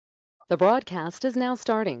The broadcast is now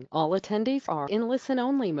starting. All attendees are in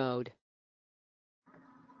listen-only mode.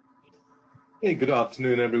 Hey, good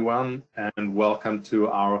afternoon, everyone, and welcome to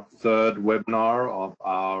our third webinar of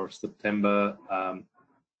our September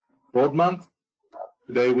Fraud Month.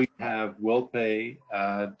 Today we have Worldpay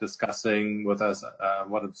discussing with us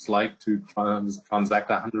what it's like to transact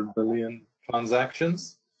 100 billion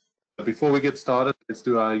transactions. But before we get started, let's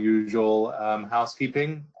do our usual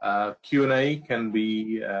housekeeping. Q&A can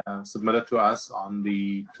be submitted to us on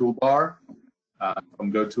the toolbar.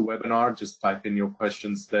 From GoToWebinar, just type in your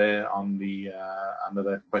questions there on the under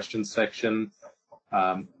the questions section.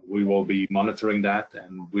 We will be monitoring that,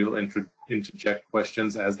 and we'll interject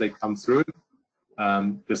questions as they come through.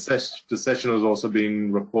 The session is also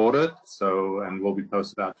being recorded, and will be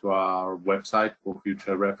posted out to our website for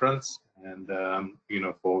future reference, and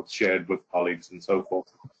for shared with colleagues and so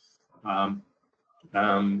forth.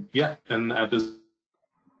 Yeah, and at this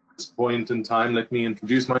point in time, let me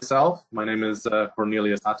introduce myself. My name is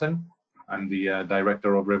Cornelius Hutton. I'm the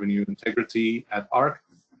Director of Revenue Integrity at ARC,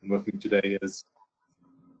 and with me today is...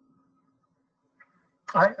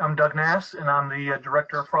 Hi, I'm Doug Nass, and I'm the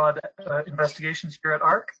Director of Fraud Investigations here at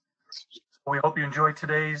ARC. We hope you enjoyed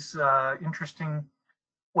today's interesting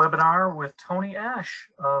webinar with Tony Ashe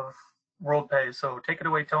of Worldpay. So take it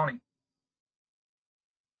away, Tony.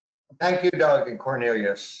 Thank you, Doug and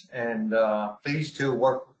Cornelius, and pleased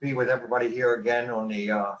to be with everybody here again on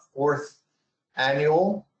the fourth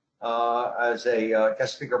annual as a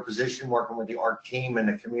guest speaker position, working with the ARC team and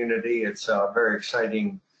the community. It's a very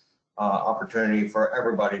exciting opportunity for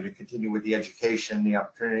everybody to continue with the education, the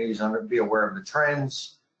opportunities, and be aware of the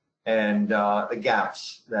trends and the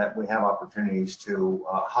gaps that we have opportunities to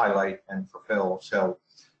highlight and fulfill. So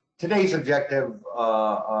today's objective,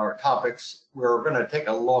 our topics, we're going to take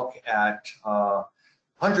a look at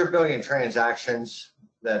 100 billion transactions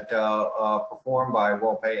that performed by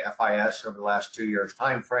Worldpay FIS over the last 2 years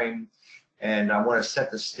time frame. And I want to set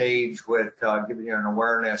the stage with giving you an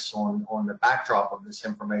awareness on the backdrop of this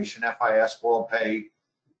information. FIS, Worldpay,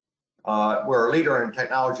 we're a leader in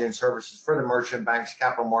technology and services for the merchant banks,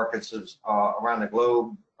 capital markets around the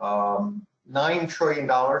globe. $9 trillion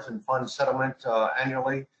in fund settlement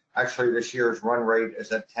annually. Actually, this year's run rate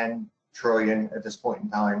is at 10 trillion at this point in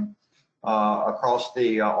time. Across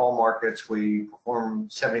all markets, we perform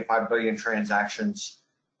 75 billion transactions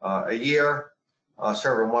a year,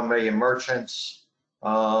 serving 1 million merchants,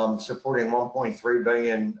 supporting 1.3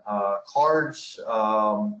 billion cards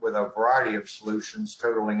with a variety of solutions,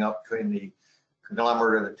 totaling up between the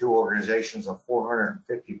conglomerate of the two organizations of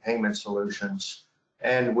 450 payment solutions.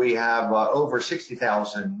 And we have over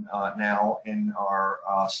 60,000 now in our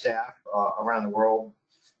staff around the world,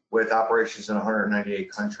 with operations in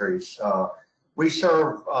 198 countries. We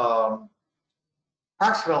serve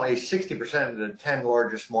approximately 60% of the 10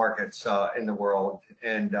 largest markets in the world,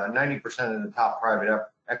 and 90% of the top private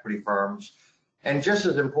equity firms. And just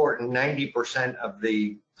as important, 90% of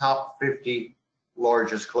the top 50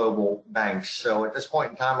 largest global banks. So at this point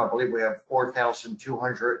in time, I believe we have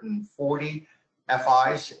 4,240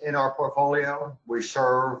 FIs in our portfolio. We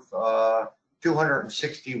serve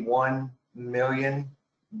 261 million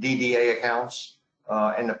DDA accounts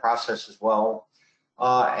in the process as well.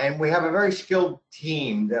 And we have a very skilled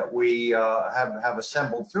team that we have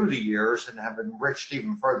assembled through the years and have enriched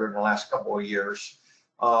even further in the last couple of years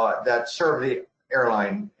that serve the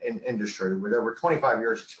airline industry with over 25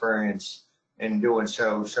 years experience in doing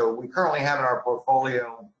so. So we currently have in our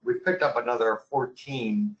portfolio, we've picked up another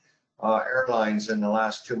 14 airlines in the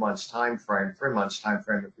last 2 months time frame, 3 months time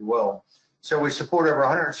frame, if you will. So we support over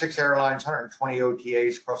 106 airlines, 120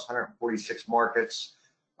 OTAs across 146 markets,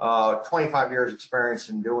 25 years experience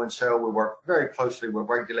in doing so. We work very closely with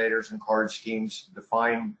regulators and card schemes to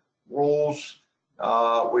define rules.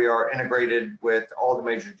 We are integrated with all the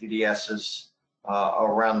major GDSs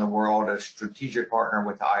around the world, a strategic partner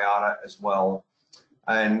with IATA as well,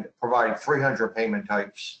 and providing 300 payment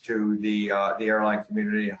types to the airline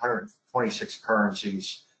community, 126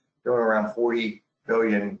 currencies, doing around 40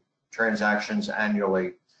 billion transactions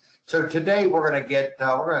annually. So today we're going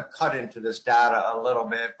to cut into this data a little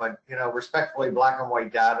bit, but respectfully, black and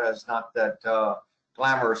white data is not that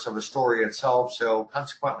glamorous of a story itself. So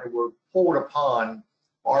consequently, we're pulled upon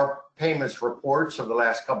our payments reports of the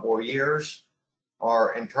last couple of years,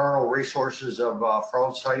 our internal resources of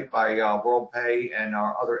FraudSight by Worldpay, and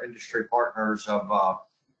our other industry partners of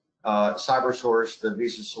CyberSource, the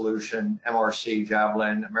Visa Solution, MRC,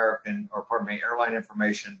 Javelin, Airline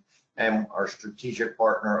Information, and our strategic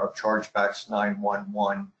partner of Chargebacks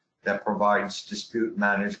 911 that provides dispute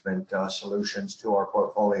management solutions to our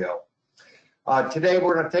portfolio. Today,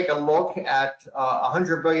 we're going to take a look at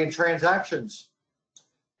 100 billion transactions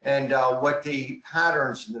and what the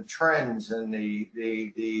patterns and the trends and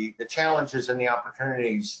the challenges and the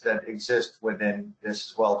opportunities that exist within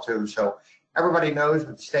this as well too. So everybody knows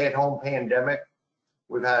with the stay-at-home pandemic,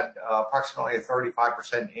 we've had approximately a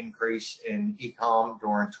 35% increase in e-com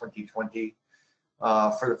during 2020.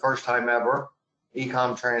 For the first time ever,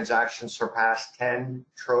 e-com transactions surpassed $10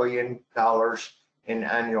 trillion in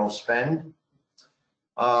annual spend.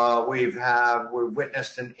 We've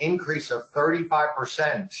witnessed an increase of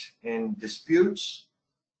 35% in disputes.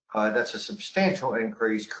 That's a substantial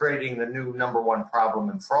increase, creating the new #1 problem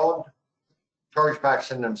in fraud.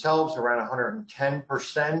 Chargebacks in themselves around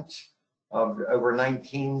 110% of over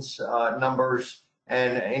 19's numbers,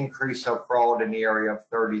 and an increase of fraud in the area of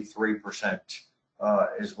 33%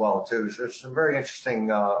 as well too. So there's some very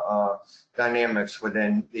interesting dynamics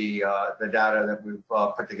within the data that we've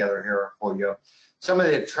put together here for you. Some of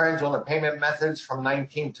the trends on the payment methods from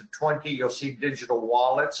 19 to 20, you'll see digital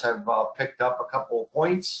wallets have picked up a couple of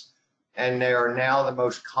points, and they are now the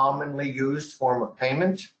most commonly used form of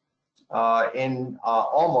payment in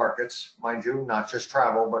all markets, mind you, not just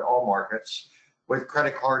travel, but all markets, with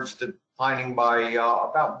credit cards declining by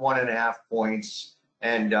about 1.5 points,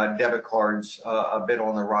 and debit cards a bit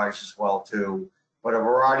on the rise as well too. But a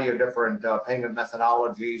variety of different payment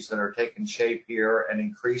methodologies that are taking shape here and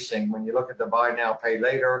increasing. When you look at the buy now, pay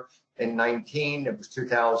later, in 2019, it was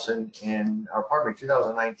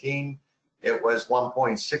 2019, it was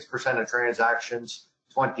 1.6% of transactions.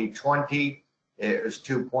 2020, it was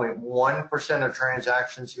 2.1% of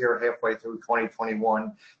transactions here halfway through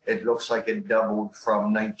 2021. It looks like it doubled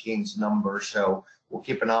from 19's numbers. So we'll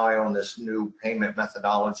keep an eye on this new payment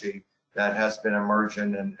methodology that has been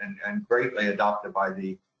emerging and greatly adopted by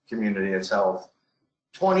the community itself.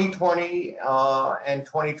 2020 and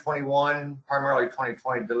 2021, primarily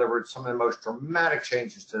 2020, delivered some of the most dramatic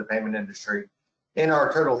changes to the payment industry in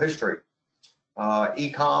our total history.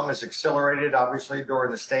 E-com has accelerated, obviously,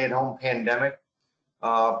 during the stay-at-home pandemic,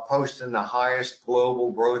 posting the highest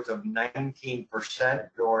global growth of 19%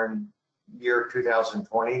 during year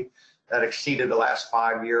 2020. That exceeded the last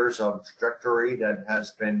 5 years of trajectory that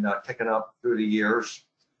has been ticking up through the years.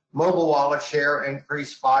 Mobile wallet share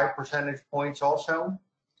increased 5 percentage points also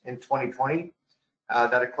in 2020.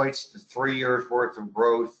 That equates to 3 years worth of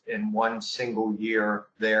growth in one single year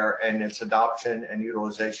there, and its adoption and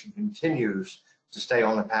utilization continues to stay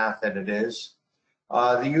on the path that it is.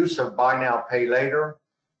 The use of buy now, pay later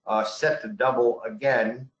set to double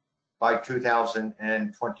again by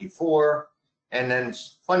 2024. And then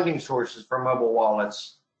funding sources for mobile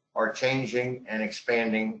wallets are changing and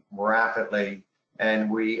expanding rapidly, and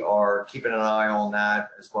we are keeping an eye on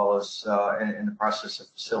that, as well as in the process of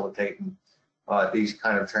facilitating these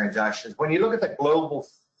kind of transactions. When you look at the global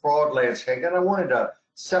fraud landscape, and I wanted to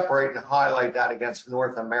separate and highlight that against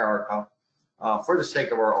North America for the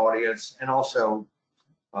sake of our audience, and also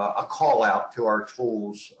a call out to our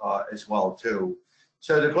tools as well too.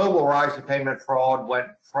 So the global rise of payment fraud went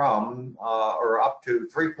from or up to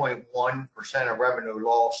 3.1% of revenue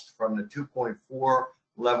lost from the 2.4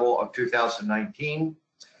 level of 2019.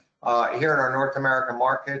 Here in our North American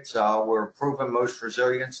markets, we're proven most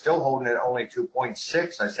resilient, still holding at only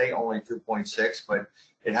 2.6. I say only 2.6, but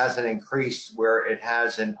it hasn't increased where it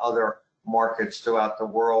has in other markets throughout the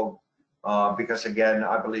world because, again,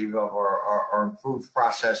 I believe of our improved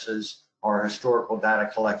processes, our historical data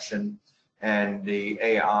collection, and the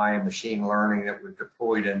AI and machine learning that we've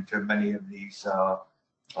deployed into many of these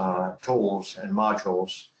tools and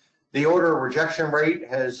modules. The order rejection rate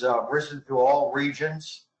has risen through all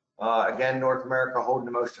regions. Again, North America holding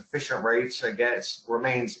the most efficient rates. Again, it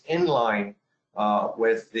remains in line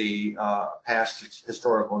with the past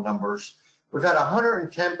historical numbers. We've had a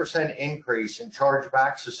 110% increase in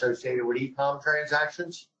chargebacks associated with e-com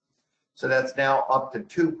transactions. So that's now up to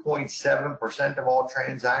 2.7% of all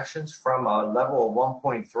transactions from a level of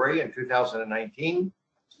 1.3 in 2019.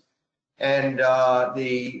 And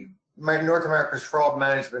the North America's fraud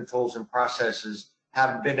management tools and processes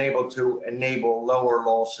have been able to enable lower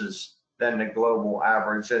losses than the global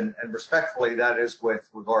average. And respectfully, that is with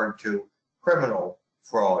regard to criminal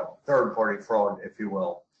fraud, third-party fraud, if you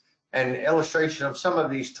will. An illustration of some of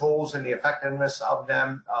these tools and the effectiveness of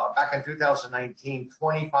them, back in 2019,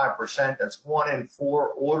 25%, that's 1 in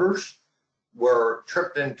 4 orders, were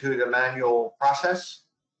tripped into the manual process,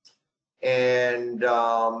 and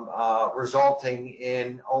resulting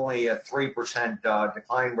in only a 3%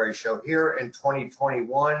 decline ratio. Here in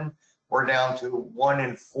 2021, we're down to 1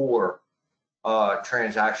 in 4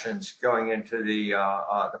 transactions going into the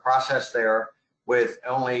process there. with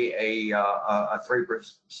only a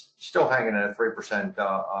 3%, still hanging at a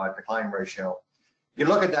 3% decline ratio. You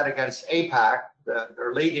look at that against APAC,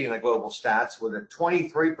 they're leading the global stats with a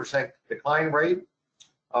 23% decline rate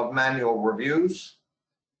of manual reviews.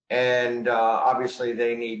 And obviously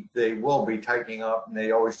they will be tightening up, and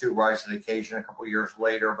they always do rise to the occasion a couple of years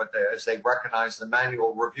later, but as they recognize the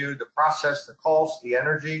manual review, the process, the cost, the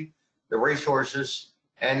energy, the resources,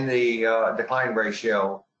 and the decline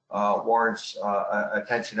ratio warrants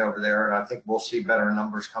attention over there. And I think we'll see better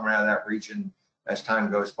numbers coming out of that region as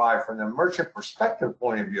time goes by. From the merchant perspective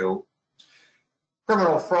point of view,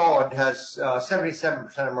 criminal fraud has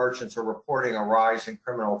 77% of merchants are reporting a rise in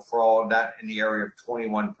criminal fraud, that in the area of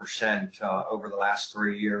 21% over the last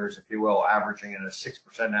 3 years, if you will, averaging at a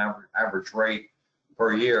 6% average rate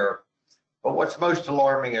per year. But what's most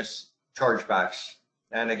alarming is chargebacks.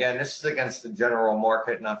 And again, this is against the general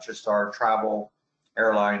market, not just our travel,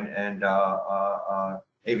 airline, and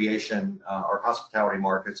aviation or hospitality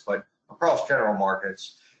markets, but across general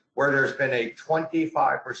markets, where there's been a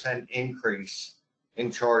 25% increase in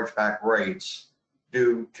chargeback rates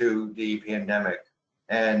due to the pandemic.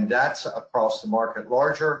 And that's across the market.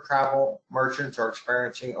 Larger travel merchants are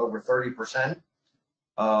experiencing over 30%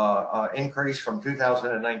 increase from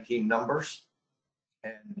 2019 numbers.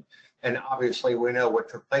 And obviously we know what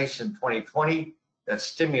took place in 2020 that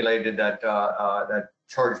stimulated that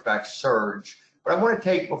chargeback surge. But I want to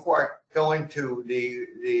take, before I go into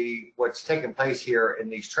the what's taking place here in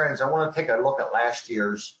these trends, I want to take a look at last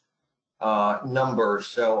year's numbers.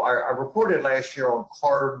 So I reported last year on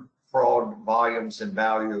card fraud volumes and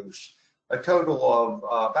values. A total of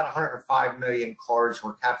about 105 million cards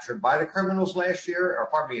were captured by the criminals last year, or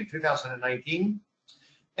pardon me, in 2019.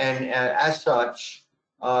 And as such,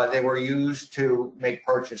 they were used to make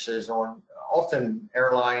purchases on often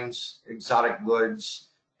airlines, exotic goods,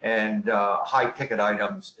 and high ticket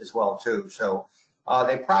items as well too. So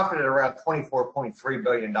they profited around $24.3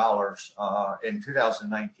 billion in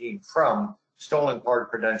 2019 from stolen card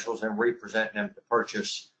credentials and representing them to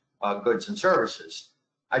purchase goods and services.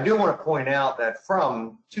 I do want to point out that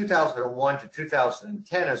from 2001 to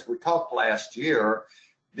 2010, as we talked last year,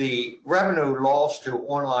 the revenue lost to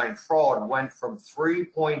online fraud went from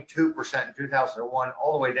 3.2% in 2001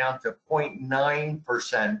 all the way down to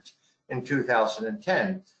 0.9% in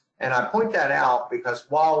 2010. And I point that out because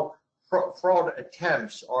while fraud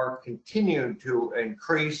attempts are continuing to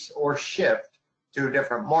increase or shift to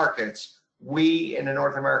different markets, we in the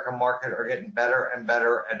North American market are getting better and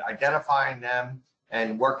better at identifying them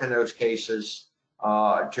and working those cases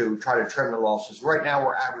to try to trim the losses. Right now,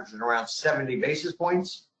 we're averaging around 70 basis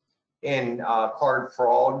points in card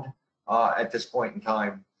fraud at this point in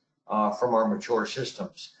time from our mature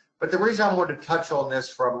systems. But the reason I wanted to touch on this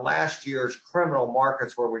from last year's criminal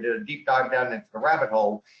markets, where we did a deep dive down into the rabbit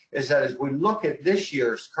hole, is that as we look at this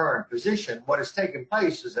year's current position, what has taken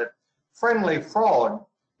place is that friendly fraud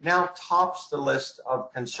now tops the list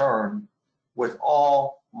of concern with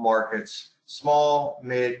all markets, small,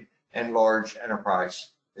 mid, and large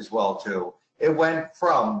enterprise as well too. It went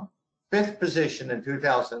from 5th position in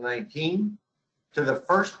 2019 to the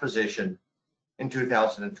 1st position in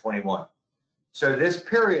 2021. So this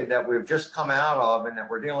period that we've just come out of and that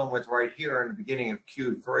we're dealing with right here in the beginning of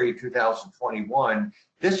Q3 2021,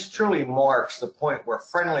 this truly marks the point where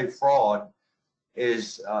friendly fraud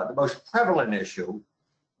is the most prevalent issue,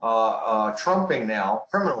 trumping now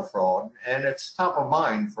criminal fraud, and it's top of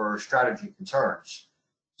mind for strategy concerns.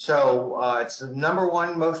 So it's the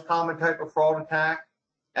 #1 most common type of fraud attack,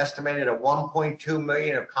 estimated at 1.2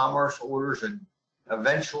 million of commerce orders and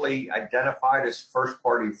eventually identified as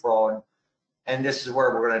first-party fraud. And this is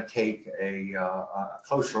where we're going to take a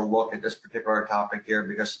closer look at this particular topic here,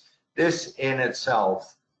 because this in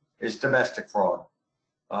itself is domestic fraud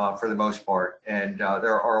for the most part. And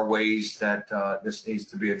there are ways that this needs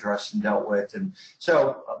to be addressed and dealt with. And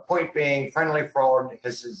so point being, friendly fraud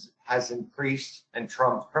has increased and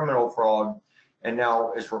trumped criminal fraud, and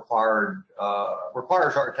now is requires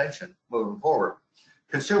our attention moving forward.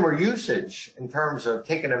 Consumer usage in terms of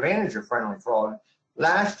taking advantage of friendly fraud.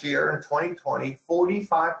 Last year in 2020,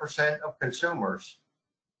 45% of consumers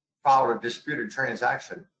filed a disputed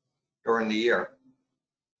transaction during the year.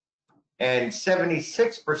 And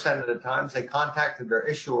 76% of the times they contacted their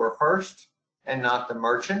issuer first and not the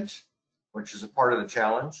merchant, which is a part of the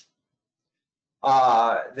challenge.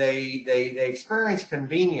 They experience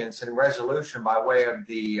convenience and resolution by way of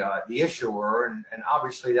the issuer, and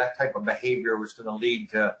obviously that type of behavior was going to lead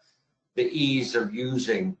to the ease of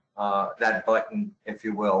using that button, if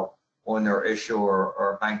you will, on their issuer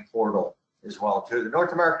or bank portal as well too. The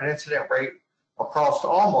North American incident rate across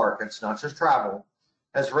all markets, not just travel,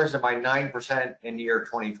 has risen by 9% in the year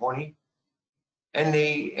 2020. And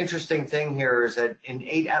the interesting thing here is that in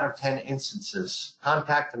 8 out of 10 instances,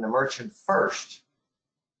 contacting the merchant first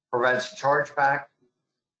prevents a chargeback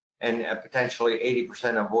and potentially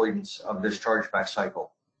 80% avoidance of this chargeback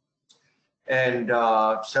cycle. And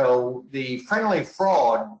so the friendly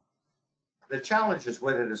fraud, the challenges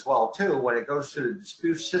with it as well too, when it goes through the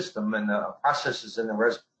dispute system and the processes and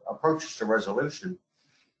the approaches to resolution,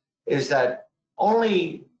 is that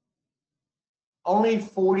only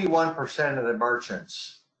 41% of the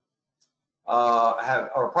merchants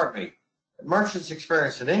merchants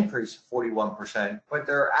experience an increase of 41%, but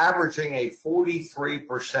they're averaging a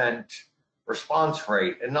 43% response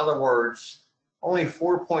rate. In other words, only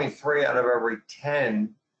 4.3 out of every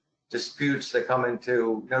 10 disputes that come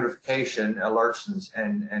into notification, alerts,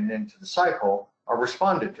 and into the cycle are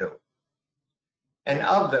responded to. And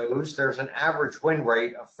of those, there's an average win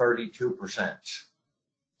rate of 32%.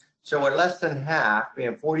 So at less than half,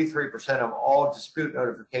 being 43% of all dispute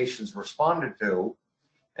notifications responded to,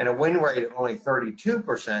 and a win rate of only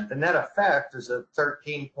 32%, the net effect is a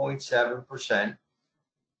 13.7%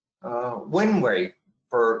 win rate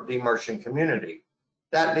for the merchant community.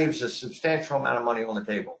 That leaves a substantial amount of money on the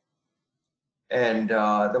table. And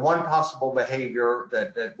the one possible behavior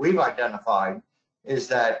that we've identified is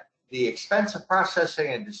that the expense of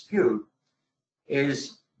processing a dispute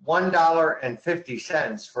is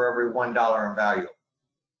 $1.50 for every $1 in value.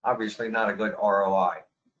 Obviously not a good ROI.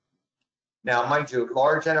 Now, mind you,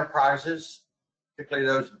 large enterprises, particularly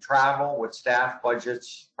those with travel, with staff,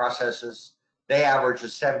 budgets, processes, they average a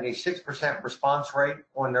 76% response rate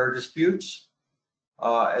on their disputes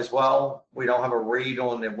as well. We don't have a read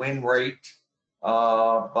on the win rate,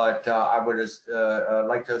 but I would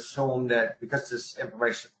like to assume that because this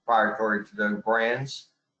information is proprietary to the brands,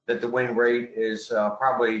 that the win rate is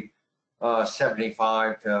probably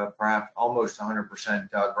 75 to perhaps almost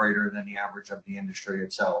 100% greater than the average of the industry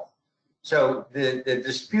itself. So the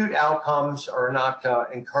dispute outcomes are not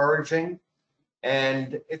encouraging,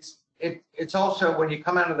 and it's also, when you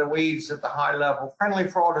come out of the weeds at the high level, friendly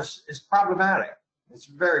fraud is problematic. It's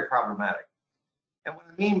very problematic. And what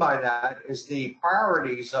I mean by that is the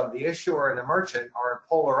priorities of the issuer and the merchant are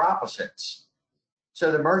polar opposites.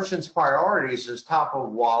 So the merchant's priorities is top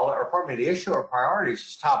of wallet, or pardon me, the issuer priorities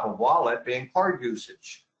is top of wallet, being card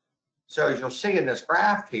usage. So as you'll see in this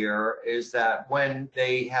graph here is that when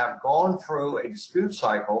they have gone through a dispute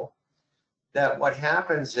cycle, that what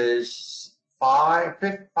happens is 5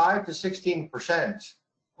 to 16%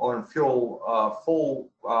 on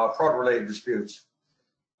full fraud-related disputes.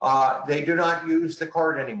 They do not use the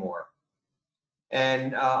card anymore.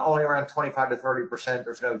 And only around 25 to 30%,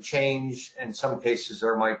 there's no change. In some cases,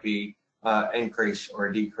 there might be increase or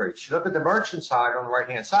a decrease. You look at the merchant side on the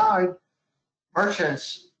right-hand side,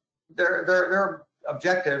 merchants, their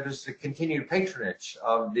objective is to continue patronage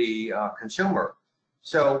of the consumer.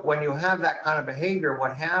 So when you have that kind of behavior,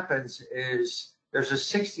 what happens is there's a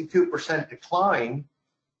 62% decline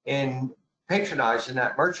in patronizing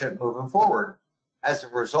that merchant moving forward as a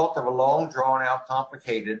result of a long, drawn-out,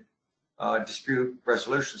 complicated dispute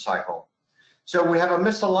resolution cycle. So we have a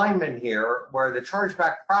misalignment here where the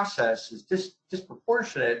chargeback process is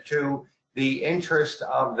disproportionate to the interest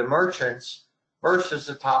of the merchants versus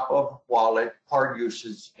the top of wallet card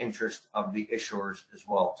usage interest of the issuers as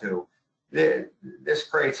well too. This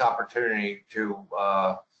creates opportunity to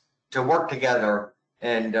work together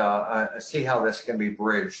and see how this can be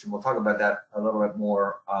bridged. And we'll talk about that a little bit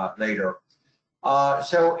more later.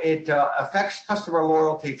 So it affects customer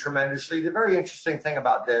loyalty tremendously. The very interesting thing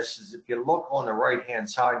about this is if you look on the right-hand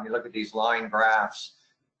side and you look at these line graphs,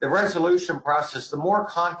 the resolution process, the more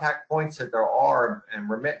contact points that there are and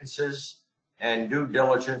remittances and due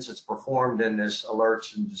diligence that's performed in this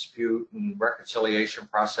alerts and dispute and reconciliation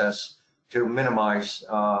process to minimize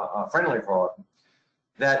friendly fraud,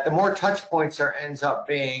 that the more touch points there ends up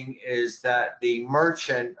being is that the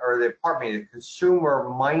merchant or the consumer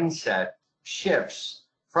mindset shifts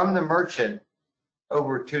from the merchant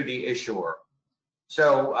over to the issuer.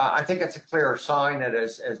 So I think it's a clear sign that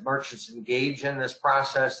as merchants engage in this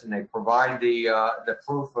process and they provide the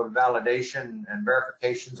proof of validation and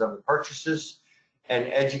verifications of the purchases and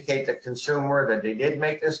educate the consumer that they did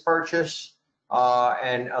make this purchase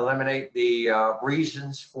and eliminate the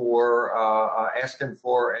reasons for asking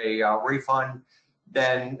for a refund,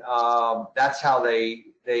 then that's how they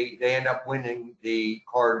end up winning the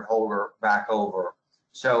card holder back over.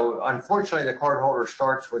 So unfortunately, the card holder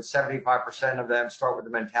starts with 75% of them start with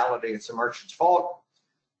the mentality it's the merchant's fault.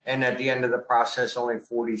 And at the end of the process, only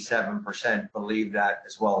 47% believe that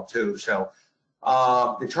as well too. So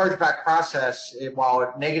The chargeback process, while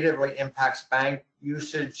it negatively impacts bank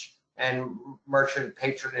usage and merchant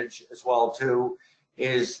patronage as well too,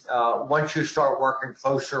 is once you start working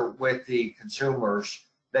closer with the consumers,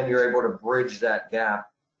 then you're able to bridge that gap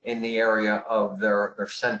in the area of their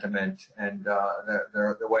sentiment and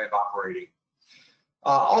their way of operating.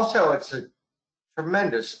 Also, it's a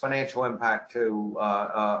tremendous financial impact to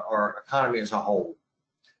our economy as a whole.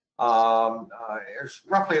 There's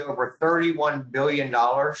roughly over $31 billion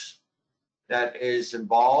that is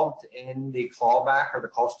involved in the clawback or the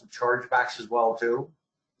cost of chargebacks as well too.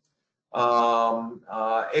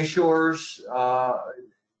 Issuers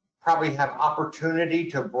probably have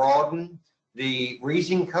opportunity to broaden the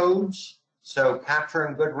reason codes, so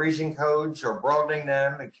capturing good reason codes or broadening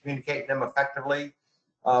them and communicating them effectively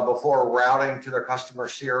before routing to their customer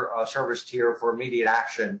service tier for immediate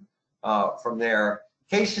action from there.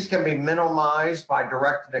 Cases can be minimized by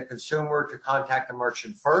directing the consumer to contact the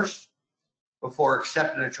merchant first before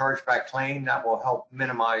accepting a chargeback claim. That will help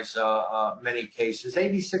minimize many cases.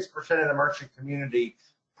 86% of the merchant community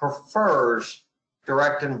prefers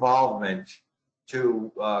direct involvement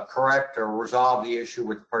to correct or resolve the issue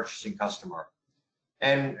with the purchasing customer.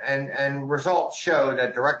 And results show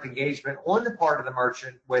that direct engagement on the part of the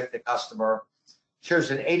merchant with the customer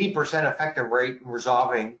shows an 80% effective rate in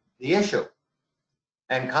resolving the issue,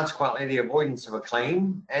 and consequently the avoidance of a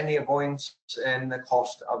claim and the avoidance and the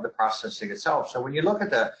cost of the processing itself. So when you look at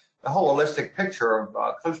the whole holistic picture of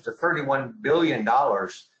close to $31 billion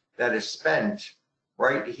that is spent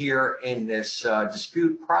right here in this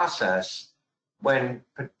dispute process, when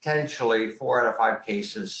potentially 4 out of 5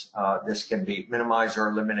 cases this can be minimized or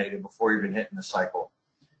eliminated before even hitting the cycle.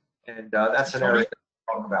 And that's an area to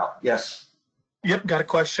talk about. Yes. Yep, got a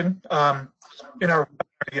question. In our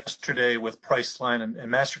webinar yesterday with Priceline and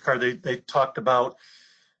MasterCard, they talked about,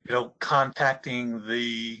 contacting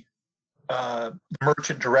the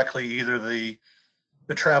merchant directly, either the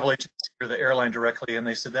travel agency or the airline directly, and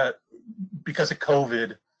they said that because of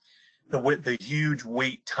COVID, the huge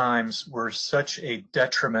wait times were such a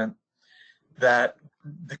detriment that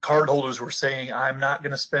the cardholders were saying, I'm not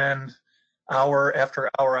going to spend hour after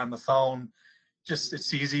hour on the phone. Just,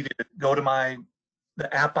 it's easy to go to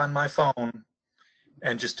the app on my phone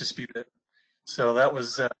and just dispute it. So that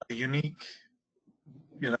was a unique,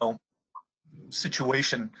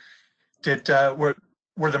 situation. Were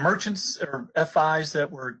the merchants or FIs that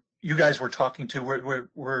you guys were talking to,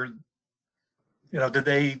 did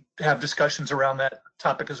they have discussions around that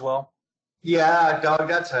topic as well? Yeah, Doug,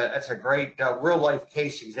 that's a great real life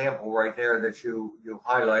case example right there that you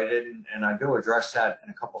highlighted, and I do address that in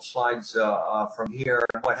a couple slides from here.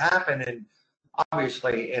 What happened, and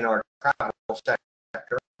obviously in our travel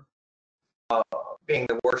sector, being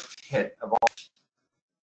the worst hit of all,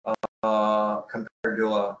 compared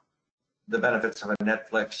to the benefits of a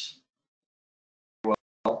Netflix,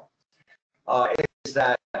 is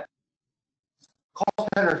that call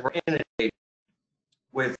centers were inundated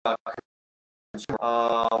with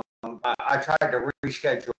I tried to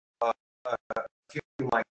reschedule a few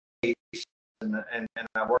of my cases, and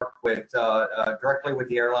I worked with directly with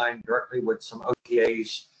the airline, directly with some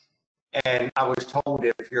OTAs, and I was told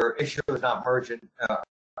if your issue is not urgent,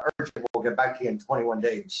 we'll get back to you in 21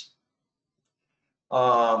 days.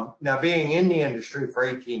 Now, being in the industry for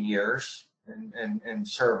 18 years and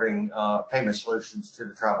serving payment solutions to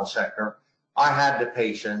the travel sector, I had the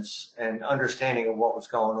patience and understanding of what was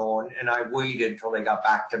going on, and I waited until they got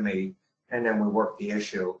back to me, and then we worked the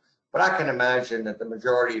issue. But I can imagine that the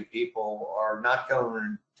majority of people are not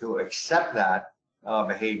going to accept that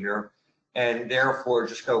behavior, and therefore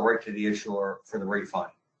just go right to the issuer for the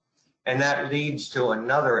refund. And that leads to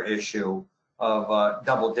another issue of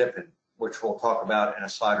double dipping, which we'll talk about in a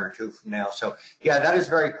slide or two from now. So yeah, that is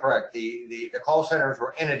very correct. The call centers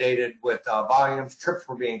were inundated with volumes, trips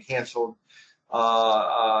were being canceled.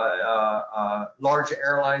 Large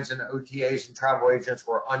airlines and OTAs and travel agents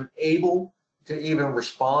were unable to even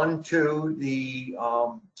respond to the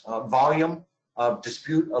volume of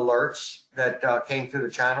dispute alerts that came through the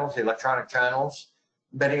channels, the electronic channels.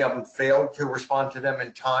 Many of them failed to respond to them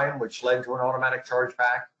in time, which led to an automatic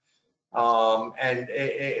chargeback. And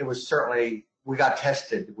it was certainly, we got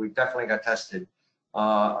tested. We definitely got tested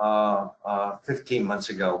 15 months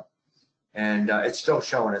ago. And it's still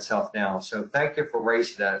showing itself now. So thank you for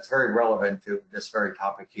raising that. It's very relevant to this very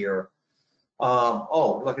topic here.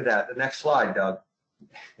 Oh, look at that. The next slide, Doug.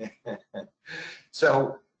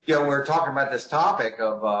 So, we're talking about this topic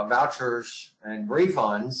of vouchers and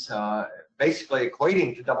refunds, basically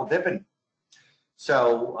equating to double dipping.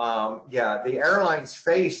 So, yeah, the airlines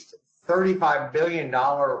faced $35 billion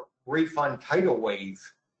refund tidal wave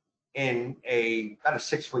in about a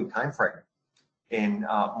 6-week time frame in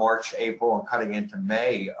March, April, and cutting into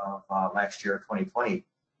May of last year, 2020.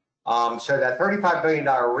 So that $35 billion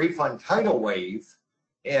refund tidal wave,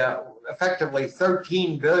 effectively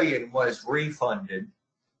 13 billion was refunded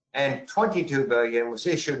and 22 billion was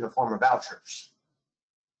issued in the form of vouchers.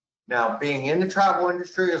 Now, being in the travel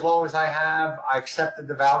industry as long as I have, I accepted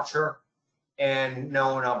the voucher and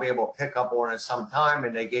knowing I'll be able to pick up on it sometime,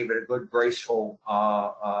 and they gave it a good, graceful,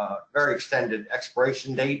 very extended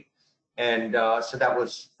expiration date. And so that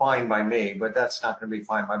was fine by me, but that's not going to be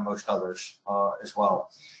fine by most others as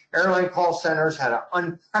well. Airline call centers had an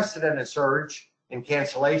unprecedented surge in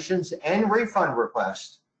cancellations and refund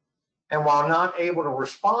requests. And while not able to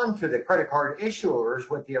respond to the credit card issuers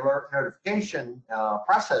with the alert notification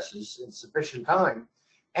processes in sufficient time,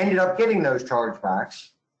 ended up getting those chargebacks.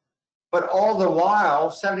 But all the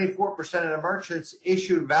while, 74% of the merchants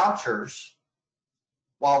issued vouchers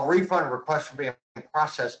while refund requests were being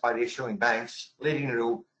processed by the issuing banks, leading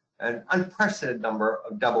to an unprecedented number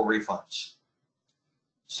of double refunds.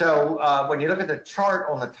 So when you look at the chart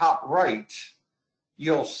on the top right,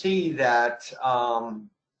 you'll see that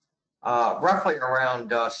roughly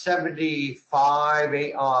around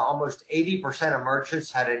 75, almost 80% of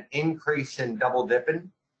merchants had an increase in double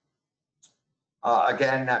dipping.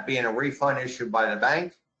 Again, that being a refund issued by the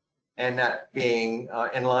bank, and that being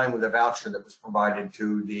in line with the voucher that was provided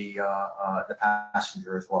to the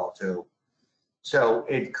passenger as well too. So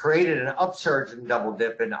it created an upsurge in double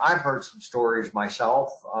dipping. I've heard some stories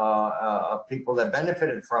myself of people that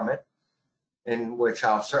benefited from it, in which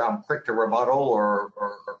I'm quick to rebuttal or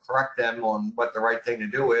correct them on what the right thing to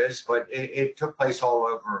do is, but it took place all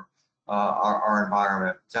over our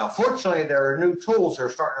environment. Now, fortunately, there are new tools that are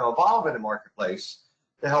starting to evolve in the marketplace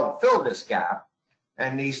to help fill this gap,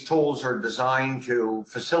 and these tools are designed to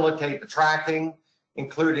facilitate the tracking,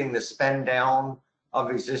 including the spend down of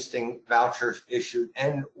existing vouchers issued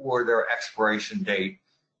and or their expiration date.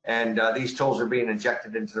 And these tools are being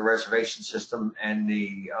injected into the reservation system and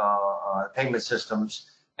the payment systems,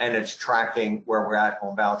 and it's tracking where we're at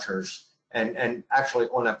on vouchers. And actually,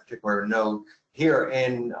 on that particular note, here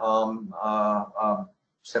in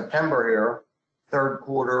September here, third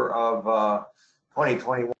quarter of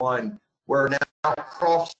 2021, we're now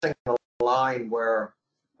crossing the line where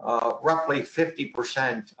roughly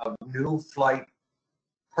 50% of new flight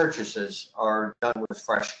purchases are done with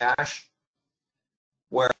fresh cash,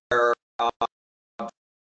 where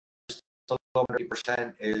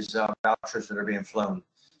 30% is vouchers that are being flown.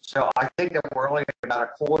 So I think that we're only about a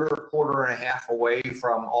quarter and a half away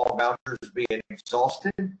from all vouchers being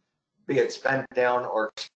exhausted, be it spent down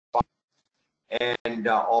or expired, and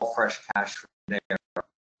all fresh cash from there.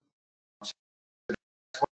 So that's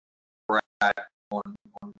where we're at on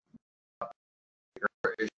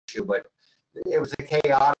your issue, but it was the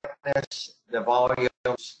chaoticness, the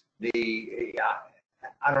volumes,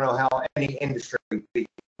 I don't know how any industry would be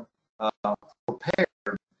prepared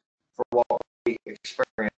for what we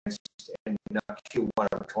experienced in Q1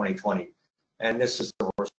 of 2020. And this is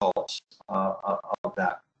the results of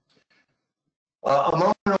that.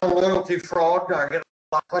 Emotional loyalty fraud, I get a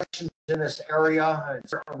lot of questions in this area, and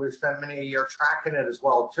certainly we've spent many years tracking it as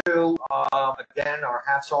well too. Again, our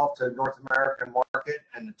hats off to the North American market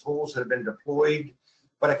and the tools that have been deployed,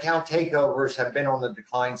 but account takeovers have been on the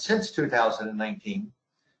decline since 2019.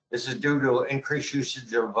 This is due to increased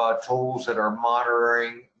usage of tools that are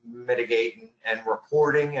monitoring, mitigating, and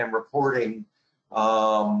reporting to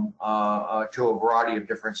a variety of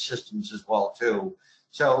different systems as well too.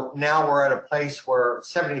 So now we're at a place where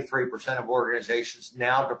 73% of organizations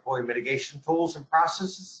now deploy mitigation tools and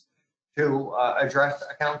processes to address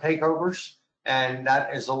account takeovers, and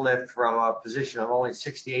that is a lift from a position of only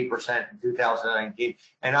 68% in 2019.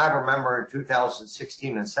 And I remember in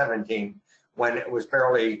 2016 and 17 when it was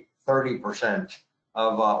barely 30%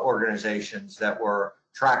 of organizations that were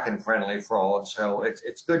tracking friendly fraud. So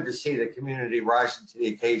it's good to see the community rising to the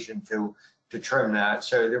occasion to trim that.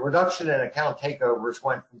 So the reduction in account takeovers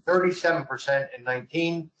went from 37% in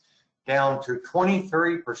 19 down to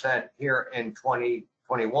 23% here in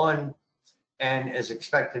 2021, and is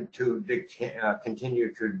expected to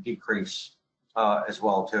continue to decrease as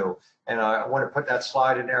well too. And I want to put that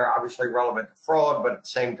slide in there, obviously relevant to fraud, but at the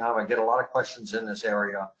same time, I get a lot of questions in this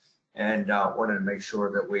area, and wanted to make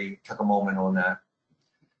sure that we took a moment on that.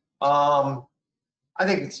 I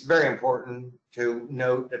think it's very important to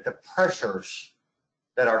note that the pressures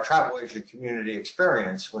that our travel agent community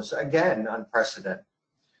experienced was, again, unprecedented.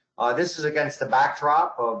 This is against the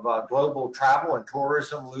backdrop of global travel and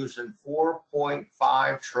tourism losing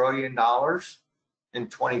 $4.5 trillion in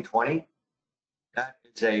 2020. That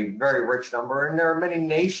is a very rich number, and there are many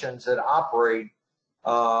nations that operate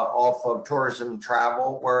off of tourism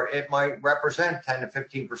travel where it might represent 10 to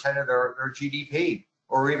 15% of their GDP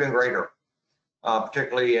or even greater,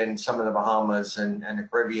 particularly in some of the Bahamas and the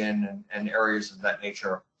Caribbean and areas of that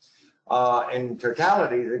nature. In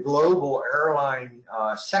totality, the global airline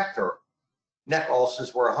sector net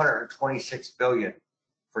losses were 126 billion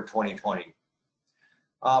for 2020.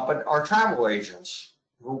 But our travel agents,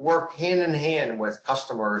 who work hand in hand with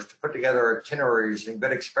customers to put together itineraries and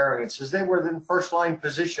good experiences, they were in first line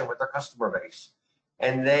position with their customer base.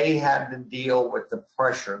 And they had to deal with the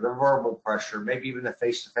pressure, the verbal pressure, maybe even the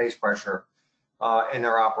face-to-face pressure in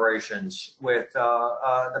their operations with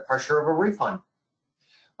the pressure of a refund.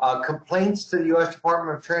 Complaints to the U.S.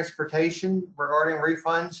 Department of Transportation regarding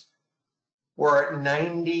refunds were at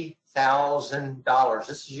 $90,000.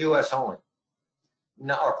 This is U.S. only.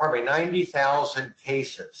 No, or probably 90,000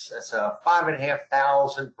 cases. That's a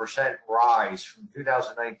 5,500% rise from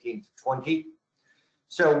 2019 to 20.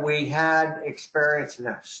 So we had experienced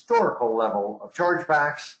an historical level of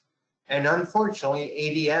chargebacks and unfortunately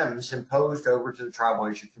ADMs imposed over to the travel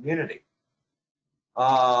agent community.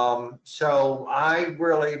 So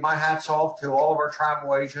my hat's off to all of our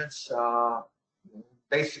travel agents,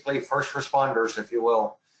 basically first responders, if you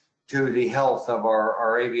will, to the health of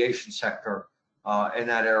our aviation sector. In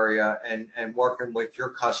that area and working with your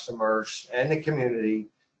customers and the community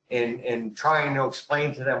in trying to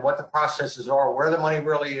explain to them what the processes are, where the money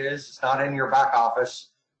really is. It's not in your back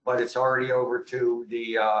office, but it's already over to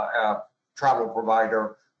the travel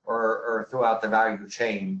provider or throughout the value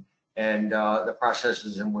chain, and the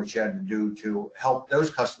processes in which you had to do to help those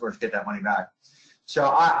customers get that money back. So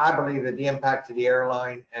I believe that the impact to the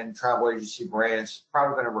airline and travel agency brands is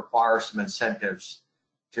probably going to require some incentives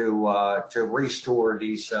to restore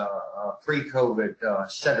these pre-COVID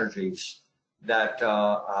synergies that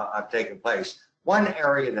have taken place. One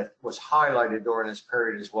area that was highlighted during this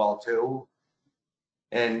period as well too,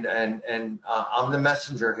 and I'm the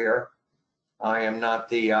messenger here. I am not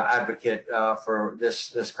the advocate for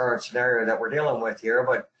this current scenario that we're dealing with here,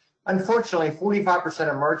 but unfortunately, 45%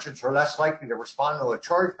 of merchants are less likely to respond to a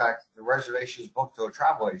chargeback if the reservation is booked to a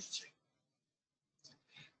travel agency.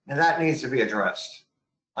 And that needs to be addressed.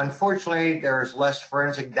 Unfortunately, there's less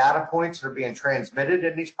forensic data points that are being transmitted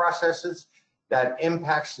in these processes that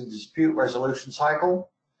impacts the dispute resolution cycle.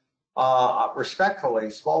 Respectfully,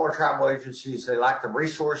 smaller travel agencies, they lack the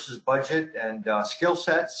resources, budget, and skill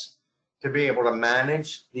sets to be able to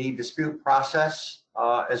manage the dispute process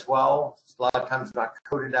as well. It's a lot of times not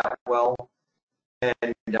coded out well.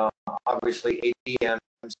 And obviously, ADMs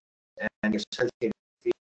and the associated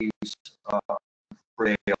fees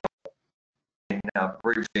prevail in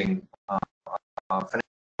bridging financial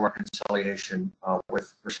reconciliation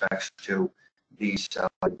with respect to these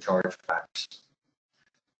chargebacks.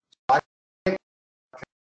 I think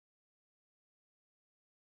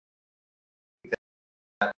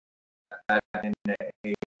that in a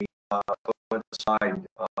side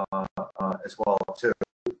as well too.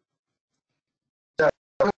 So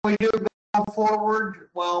what we do going forward?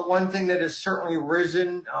 Well, one thing that has certainly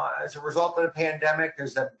risen as a result of the pandemic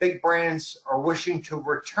is that big brands are wishing to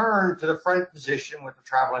return to the front position with the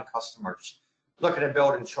traveling customers. Looking at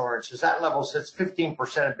build insurance, as that level sits,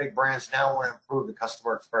 15% of big brands now want to improve the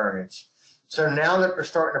customer experience. So now that they're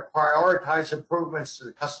starting to prioritize improvements to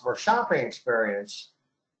the customer shopping experience,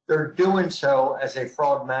 they're doing so as a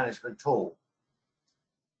fraud management tool.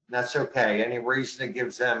 And that's okay. Any reason it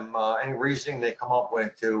gives them, any reasoning they come up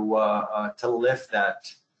with to lift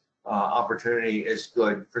that opportunity is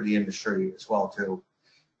good for the industry as well too.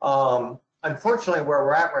 Unfortunately, where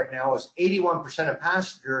we're at right now is 81% of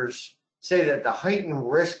passengers say that the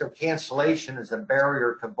heightened risk of cancellation is a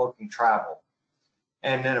barrier to booking travel.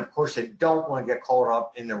 And then, of course, they don't want to get caught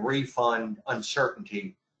up in the refund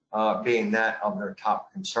uncertainty being that of their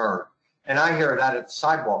top concern. And I hear that at the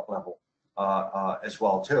sidewalk level as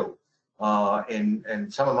well, too.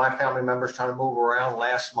 And some of my family members trying to move around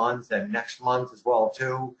last month and next month as well,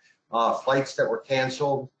 too. Flights that were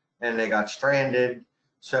canceled and they got stranded.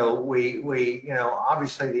 So we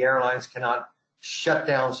obviously the airlines cannot shut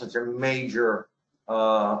down such a major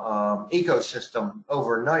ecosystem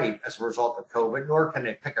overnight as a result of COVID, nor can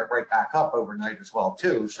they pick it right back up overnight as well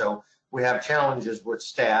too. So we have challenges with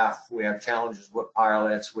staff, we have challenges with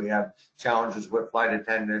pilots, we have challenges with flight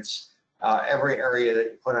attendants. Every area that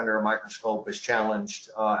you put under a microscope is challenged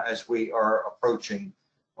as we are approaching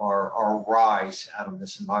our rise out of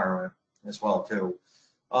this environment as well too.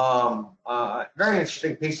 Very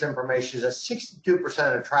interesting piece of information is that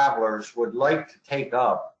 62% of travelers would like to take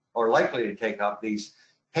up or likely to take up these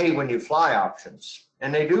pay when you fly options.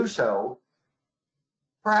 And they do so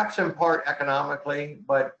perhaps in part economically,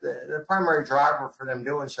 but the primary driver for them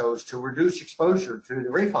doing so is to reduce exposure to the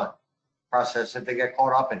refund process if they get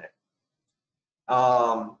caught up in it.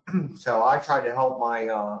 So I tried to help my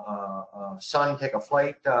son take a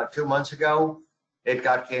flight 2 months ago. It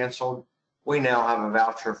got canceled. We now have a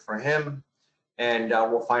voucher for him, and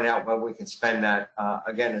we'll find out when we can spend that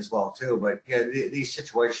again as well too. But yeah, these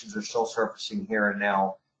situations are still surfacing here and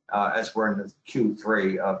now as we're in the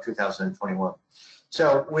Q3 of 2021.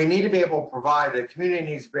 So we need to be able to provide, the community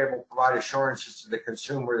needs to be able to provide assurances to the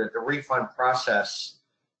consumer that the refund process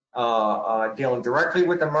dealing directly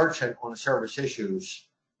with the merchant on the service issues.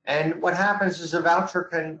 And what happens is a voucher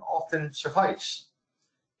can often suffice.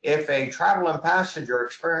 If a traveling passenger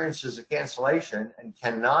experiences a cancellation and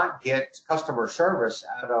cannot get customer service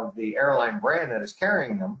out of the airline brand that is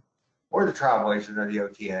carrying them, or the travel agent or the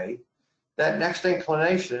OTA, that next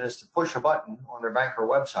inclination is to push a button on their bank or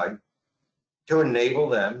website to enable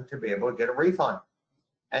them to be able to get a refund.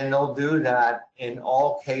 And they'll do that in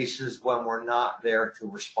all cases when we're not there to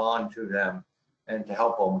respond to them and to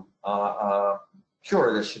help them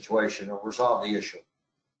cure this situation or resolve the issue.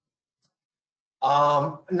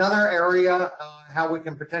 Another area how we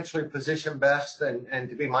can potentially position best and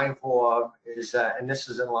to be mindful of is that, and this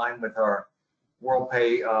is in line with our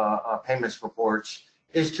Worldpay payments reports,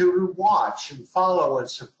 is to watch and follow and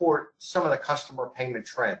support some of the customer payment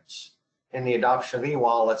trends in the adoption of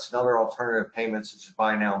e-wallets and other alternative payments such as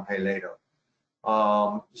buy now and pay later.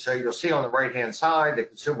 So you'll see on the right-hand side, the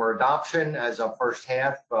consumer adoption as of first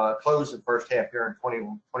half, close of first half here in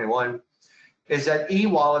 2021, is that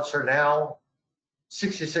e-wallets are now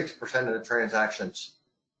 66% of the transactions.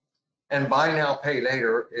 And buy now, pay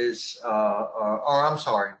later is, I'm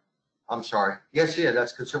sorry. Yes, yeah,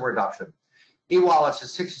 that's consumer adoption. E-wallets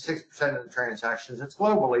is 66% of the transactions. It's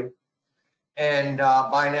globally. And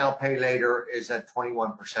buy now, pay later is at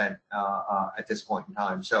 21% at this point in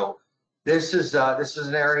time. So this is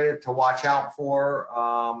an area to watch out for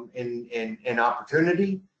in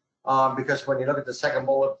opportunity, because when you look at the second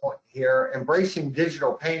bullet point here, embracing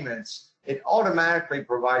digital payments, it automatically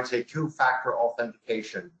provides a two-factor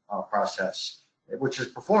authentication process, which is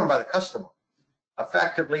performed by the customer,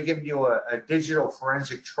 effectively giving you a digital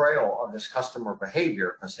forensic trail of this customer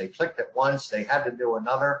behavior, because they clicked it once, they had to do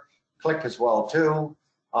another click as well too.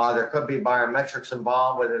 There could be biometrics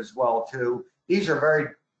involved with it as well too. These are very,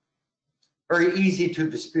 very easy to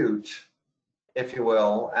dispute, if you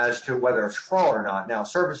will, as to whether it's fraud or not. Now,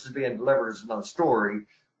 services being delivered is another story,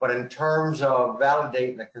 but in terms of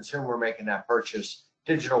validating the consumer making that purchase,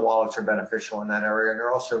 digital wallets are beneficial in that area, and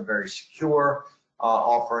they're also very secure,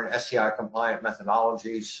 offering SCI compliant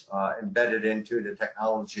methodologies embedded into the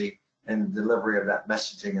technology and delivery of that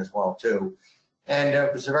messaging as well too. And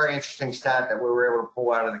it was a very interesting stat that we were able to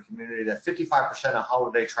pull out of the community that 55% of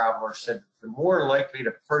holiday travelers said they're more likely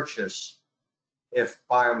to purchase if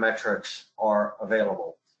biometrics are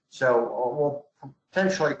available. So we'll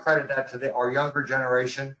potentially credit that to our younger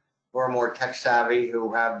generation who are more tech savvy,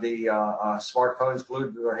 who have the smartphones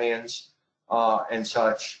glued to their hands and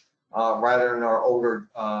such, rather than our older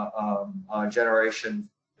generation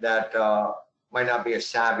that might not be as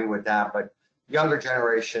savvy with that, but younger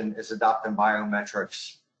generation is adopting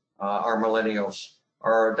biometrics. Our millennials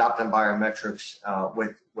are adopting biometrics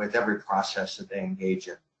with every process that they engage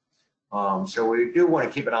in. So we do want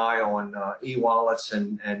to keep an eye on e-wallets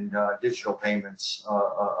and digital payments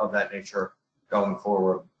of that nature going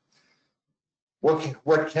forward.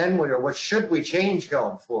 What can we or what should we change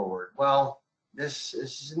going forward? Well, this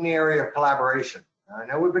is in the area of collaboration. I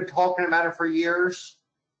know we've been talking about it for years.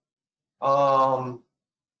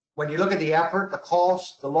 When you look at the effort, the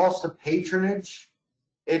cost, the loss of patronage,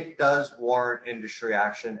 it does warrant industry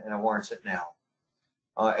action, and it warrants it now.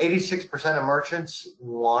 86% of merchants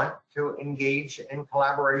want to engage in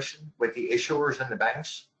collaboration with the issuers and the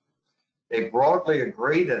banks. They broadly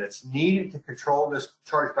agree that it's needed to control this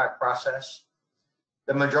chargeback process.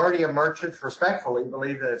 The majority of merchants respectfully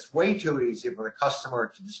believe that it's way too easy for the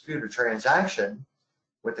customer to dispute a transaction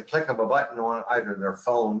with the click of a button on either their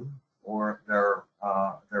phone or their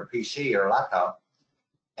PC or laptop.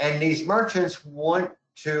 And these merchants want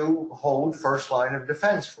to hold first line of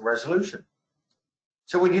defense for resolution.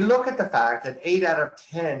 So when you look at the fact that 8 out of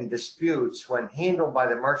 10 disputes, when handled by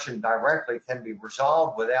the merchant directly, can be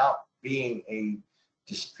resolved without being a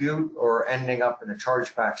dispute or ending up in a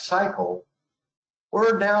chargeback cycle,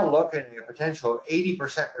 we're now looking at a potential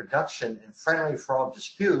 80% reduction in friendly fraud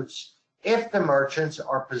disputes if the merchants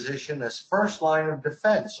are positioned as first line of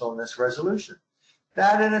defense on this resolution.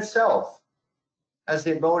 That in itself, has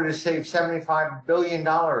the ability to save $75 billion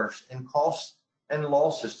in costs and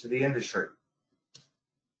losses to the industry.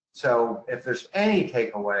 So if there's any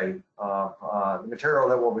takeaway of the material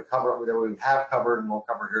that we have covered and we'll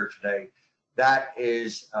cover here today, that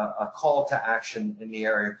is a call to action in the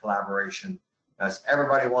area of collaboration, as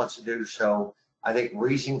everybody wants to do so. I think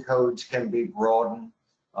reason codes can be broadened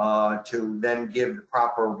to then give the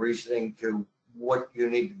proper reasoning to what you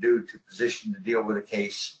need to do to position to deal with a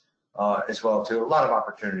case as well too. A lot of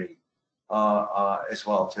opportunity as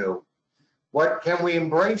well too. What can we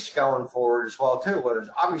embrace going forward as well too? Well, there's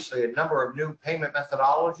obviously a number of new payment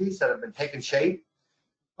methodologies that have been taking shape.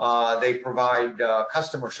 They provide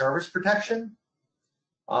customer service protection.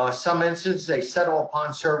 Some instances they settle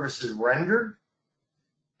upon services rendered,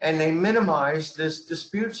 and they minimize this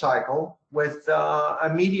dispute cycle with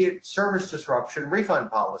immediate service disruption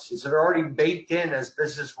refund policies that are already baked in as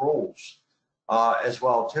business rules as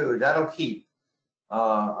well too. That'll keep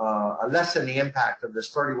lessen the impact of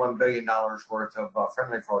this $31 billion worth of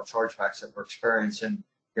friendly fraud chargebacks that we're experiencing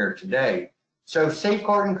here today. So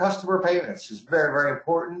safeguarding customer payments is very, very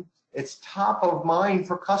important. It's top of mind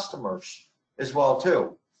for customers as well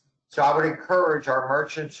too. So I would encourage our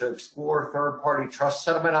merchants to explore third-party trust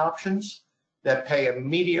settlement options that pay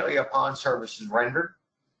immediately upon services rendered.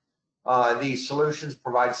 These solutions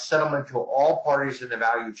provide settlement to all parties in the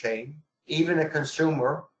value chain, even a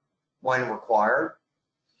consumer when required.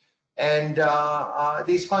 And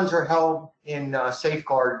these funds are held in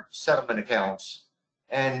safeguard settlement accounts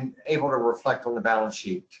and able to reflect on the balance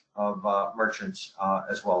sheet of merchants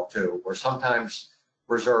as well too, where sometimes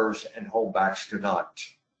reserves and holdbacks do not,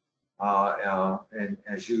 and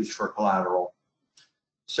as used for collateral.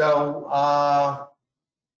 So I'll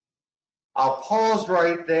pause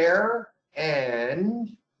right there,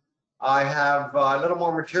 and I have a little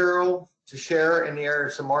more material to share in the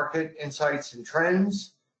areas of market insights and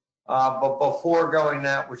trends. But before going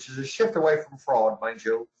that, which is a shift away from fraud, mind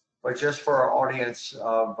you, but just for our audience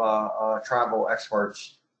of travel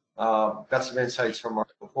experts, got some insights from our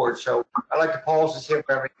report. So I'd like to pause to see if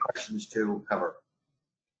we have any questions to cover.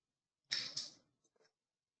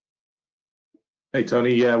 Hey,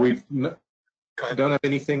 Tony. Yeah, we don't have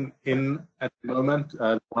anything in at the moment.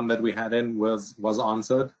 The one that we had in was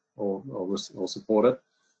answered or supported.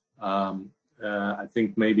 I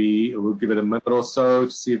think maybe we'll give it a minute or so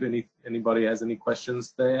to see if anybody has any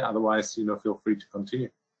questions there. Otherwise, feel free to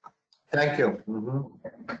continue. Thank you.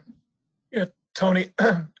 Mm-hmm. Yeah, Tony,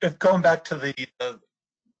 if going back to the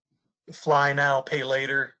fly now, pay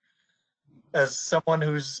later, as someone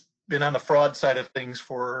who's been on the fraud side of things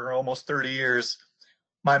for almost 30 years,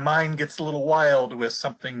 my mind gets a little wild with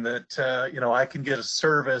something that, I can get a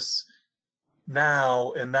service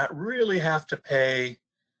now and not really have to pay.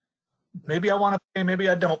 Maybe I want to pay, maybe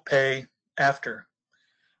I don't pay after.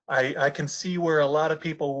 I can see where a lot of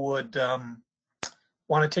people would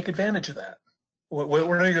want to take advantage of that. What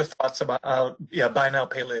are your thoughts about buy now,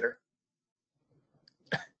 pay later?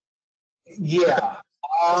 Yeah.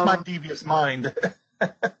 That's my devious mind.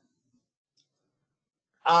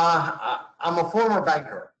 I'm a former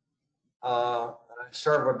banker. I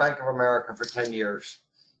served with Bank of America for 10 years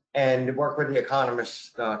and worked with the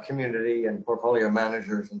economist community and portfolio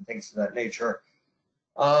managers and things of that nature.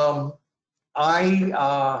 I'm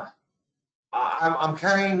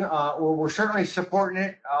carrying, we're certainly supporting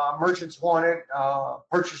it. Merchants want it,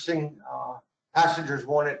 purchasing passengers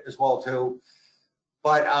want it as well too.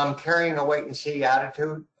 But I'm carrying a wait and see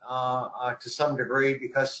attitude to some degree,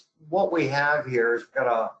 because what we have here is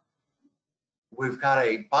we've got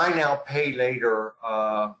a buy now, pay later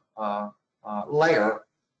layer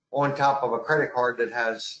on top of a credit card that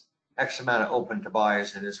has X amount of open to buy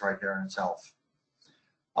as it is right there in itself.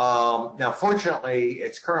 Now, fortunately,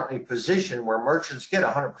 it's currently positioned where merchants get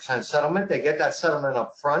 100% settlement. They get that settlement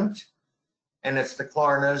up front, and it's the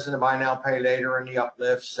Klarnas and the buy now, pay later and the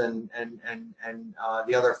Uplifts and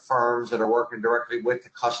the other firms that are working directly with the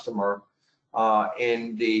customer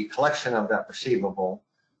in the collection of that receivable.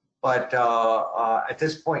 But at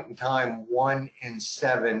this point in time, 1 in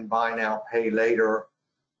 7 buy now, pay later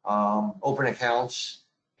open accounts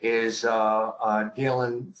is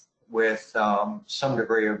dealing with some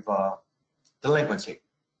degree of delinquency.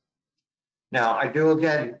 Now, I do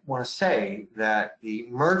again want to say that the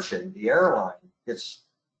merchant, the airline, gets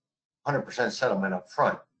 100% settlement up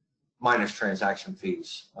front, minus transaction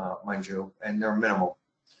fees, mind you, and they're minimal.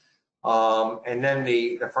 And then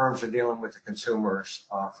the firms are dealing with the consumers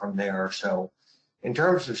from there. So in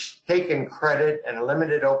terms of taking credit and a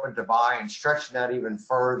limited open to buy and stretching that even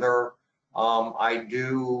further, I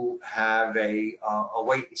do have a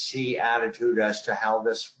wait and see attitude as to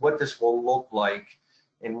what this will look like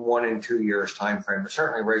in 1 and 2 years time frame. They're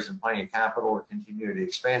certainly raising plenty of capital to continue the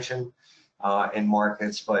expansion in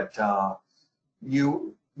markets. But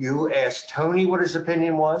you asked Tony what his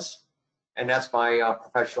opinion was, and that's my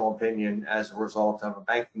professional opinion as a result of a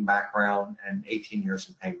banking background and 18 years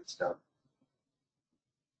in payments done.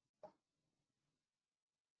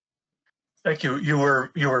 Thank you. You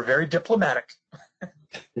were very diplomatic.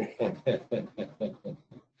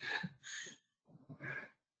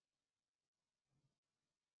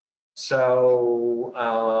 So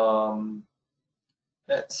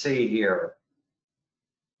let's see here.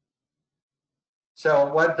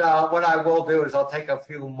 So what I will do is I'll take a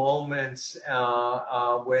few moments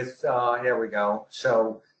there we go.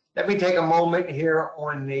 So let me take a moment here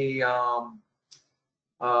on the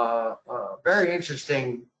very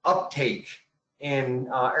interesting uptake in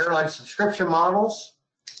airline subscription models.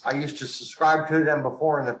 I used to subscribe to them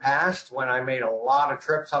before in the past when I made a lot of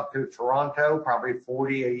trips up to Toronto, probably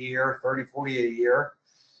 40 a year, 30, 40 a year.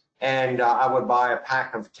 And I would buy a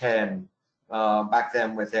pack of 10 back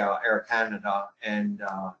then with Air Canada and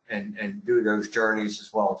do those journeys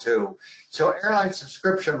as well too. So airline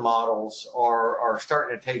subscription models are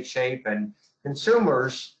starting to take shape, and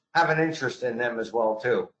consumers have an interest in them as well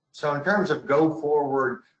too. So in terms of go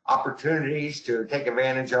forward opportunities to take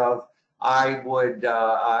advantage of, I would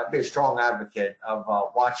be a strong advocate of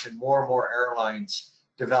watching more and more airlines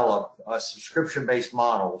develop subscription-based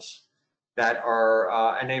models that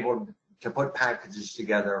are enabled to put packages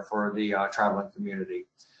together for the traveling community.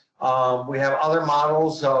 We have other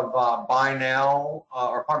models of buy now,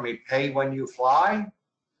 pay when you fly.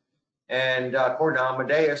 And according to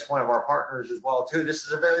Amadeus, one of our partners as well too, this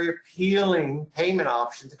is a very appealing payment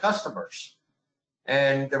option to customers.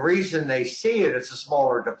 And the reason they see it, it's a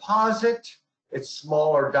smaller deposit, it's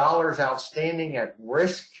smaller dollars outstanding at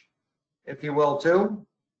risk, if you will too.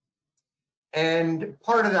 And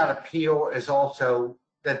part of that appeal is also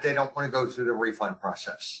that they don't want to go through the refund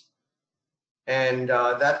process. And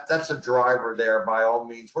that's a driver there by all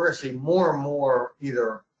means. We're going to see more and more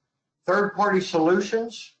either third-party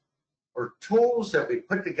solutions or tools that we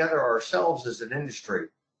put together ourselves as an industry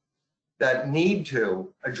that need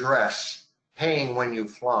to address paying when you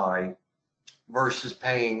fly versus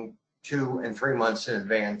paying 2 and 3 months in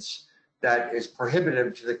advance. That is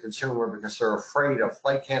prohibitive to the consumer because they're afraid of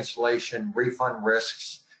flight cancellation, refund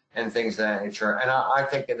risks, and things of that nature. And I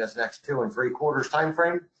think in this next 2 and 3 quarters time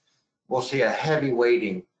frame, we'll see a heavy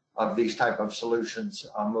weighting of these type of solutions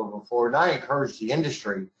moving forward. And I encourage the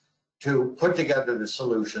industry to put together the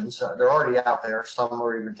solutions. They're already out there. Some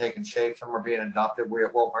are even taking shape. Some are being adopted. We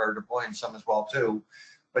at Worldpay are deploying some as well too.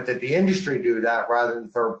 But that the industry do that rather than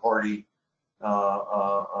third-party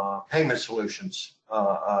payment solutions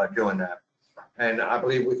doing that. And I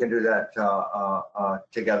believe we can do that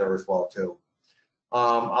together as well too.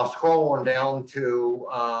 I'll scroll on down to,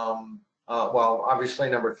 well, obviously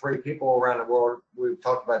number 3, people around the world, we've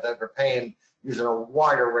talked about that, they're paying using a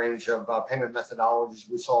wider range of payment methodologies.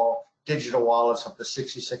 We saw digital wallets up to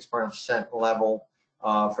 66% level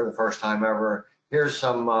for the first time ever. Here's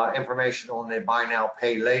some information on the buy now,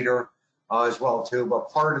 pay later as well too. But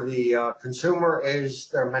part of the consumer is,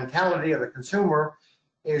 their mentality of the consumer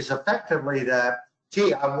is effectively that,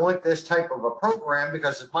 gee, I want this type of a program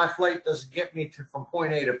because if my flight doesn't get me from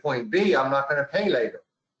point A to point B, I'm not going to pay later.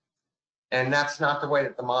 And that's not the way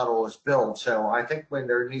that the model is built. So I think when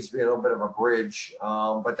there needs to be a little bit of a bridge,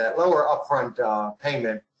 but that lower upfront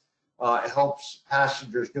payment helps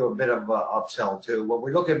passengers do a bit of upsell too. When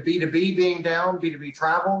we look at B2B being down, B2B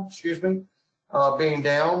travel, excuse me, being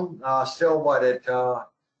down, still what at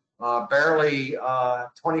barely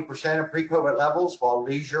 20% of pre-COVID levels, while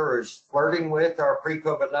leisure is flirting with our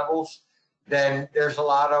pre-COVID levels, then there's a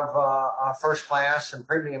lot of first class and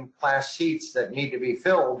premium class seats that need to be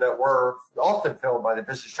filled that were often filled by the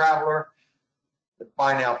business traveler. The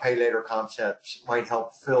buy now, pay later concepts might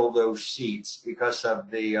help fill those seats because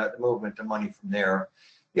of the movement of money from there.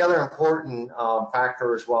 The other important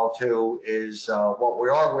factor as well too is what we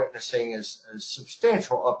are witnessing is a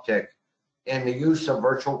substantial uptick in the use of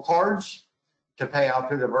virtual cards to pay out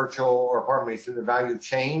through the through the value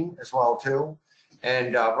chain as well too.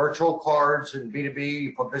 And virtual cards and B2B,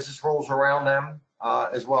 you put business rules around them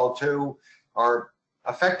as well too, are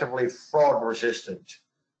effectively fraud resistant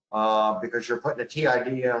because you're putting the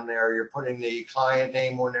TID on there, you're putting the client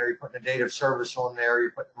name on there, you're putting the date of service on there,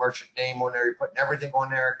 you're putting the merchant name on there, you're putting everything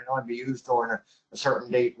on there. It can only be used during a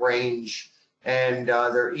certain date range. And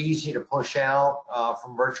they're easy to push out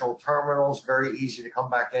from virtual terminals, very easy to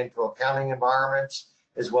come back into accounting environments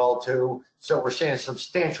as well too. So we're seeing a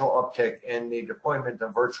substantial uptick in the deployment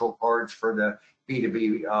of virtual cards for the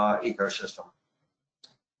B2B ecosystem.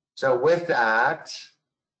 So with that,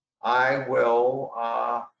 I will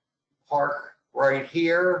park right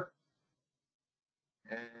here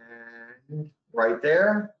and right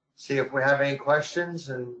there. See if we have any questions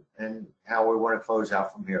and how we want to close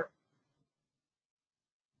out from here.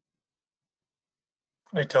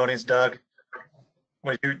 Hey, Tony, it's Doug.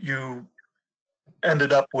 Well, you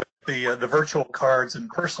ended up with the virtual cards, and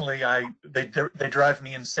personally, they drive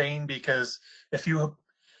me insane, because if you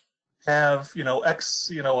have a few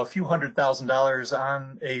 $100,000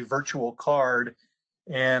 on a virtual card,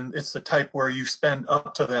 and it's the type where you spend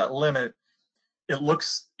up to that limit, it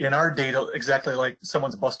looks in our data exactly like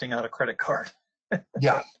someone's busting out a credit card.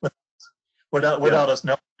 Yeah. without us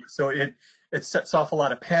knowing. So it sets off a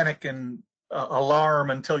lot of panic and alarm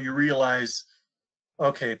until you realize,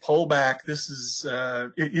 okay, pull back. This is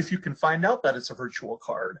if you can find out that it's a virtual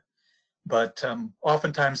card. But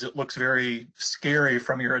oftentimes it looks very scary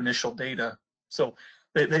from your initial data. So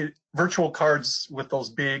they virtual cards with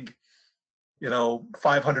those big,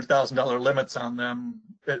 $500,000 limits on them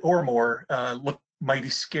or more look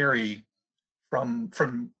mighty scary from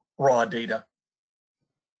raw data.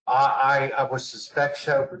 I would suspect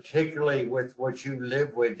so, particularly with what you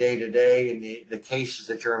live with day to day and the cases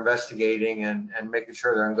that you're investigating and making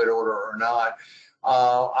sure they're in good order or not.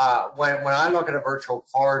 When I look at a virtual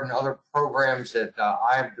card and other programs that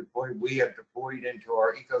we have deployed into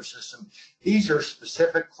our ecosystem, these are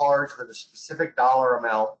specific cards with a specific dollar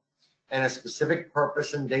amount and a specific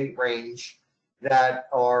purpose and date range that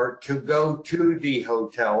are to go to the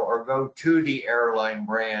hotel or go to the airline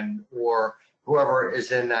brand or whoever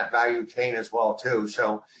is in that value chain as well too.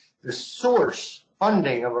 So the source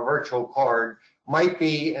funding of a virtual card might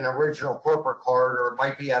be an original corporate card, or it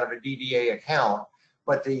might be out of a DDA account.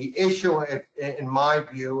 But the issue, in my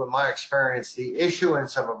view, in my experience, the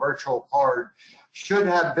issuance of a virtual card should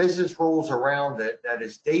have business rules around it that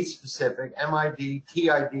is date specific, MID,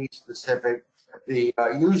 TID specific, the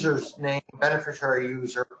user's name, beneficiary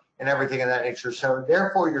user, and everything of that nature. So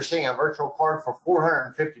therefore, you're seeing a virtual card for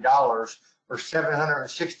 $450 or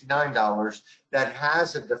 $769 that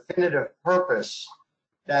has a definitive purpose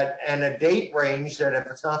and a date range that if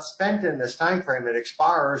it's not spent in this time frame, it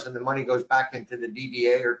expires and the money goes back into the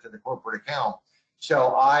DDA or to the corporate account.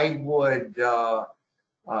 So I would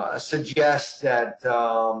suggest that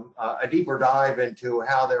a deeper dive into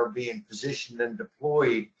how they're being positioned and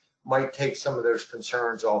deployed might take some of those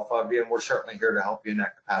concerns off of you, and we're certainly here to help you in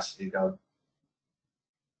that capacity, Doug.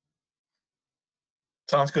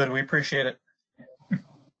 Sounds good. We appreciate it.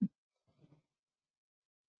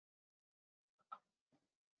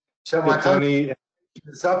 So my Tony,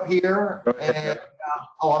 is up here, and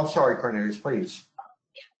oh, I'm sorry, Cornelius, please.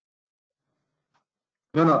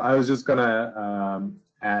 No, I was just gonna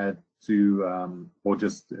add to, or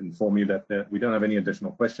just inform you that we don't have any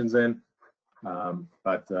additional questions in.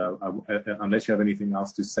 But unless you have anything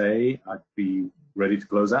else to say, I'd be ready to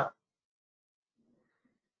close out.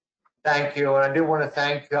 Thank you, and I do want to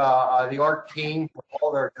thank the ARC team for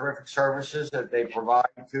all their terrific services that they provide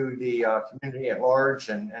to the community at large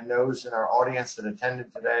and those in our audience that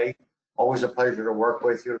attended today. Always a pleasure to work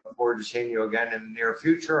with you. Look forward to seeing you again in the near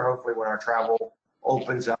future, hopefully when our travel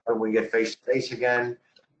opens up and we get face-to-face again.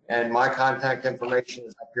 And my contact information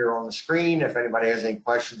is up here on the screen. If anybody has any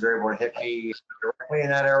questions, they're able to hit me directly in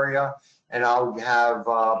that area, and I'll have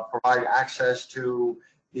provide access to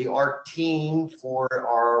the ARC team for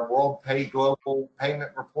our Worldpay Global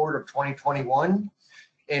Payment Report of 2021,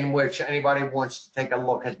 in which anybody wants to take a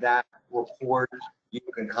look at that report, you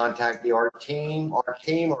can contact the ARC team,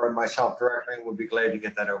 or myself directly, and we'll be glad to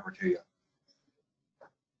get that over to you.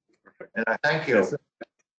 And I thank you. Yes.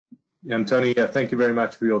 And Tony, thank you very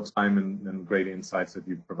much for your time and great insights that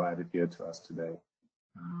you've provided here to us today.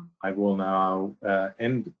 I will now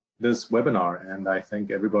end this webinar, and I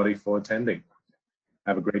thank everybody for attending.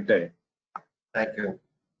 Have a great day. Thank you.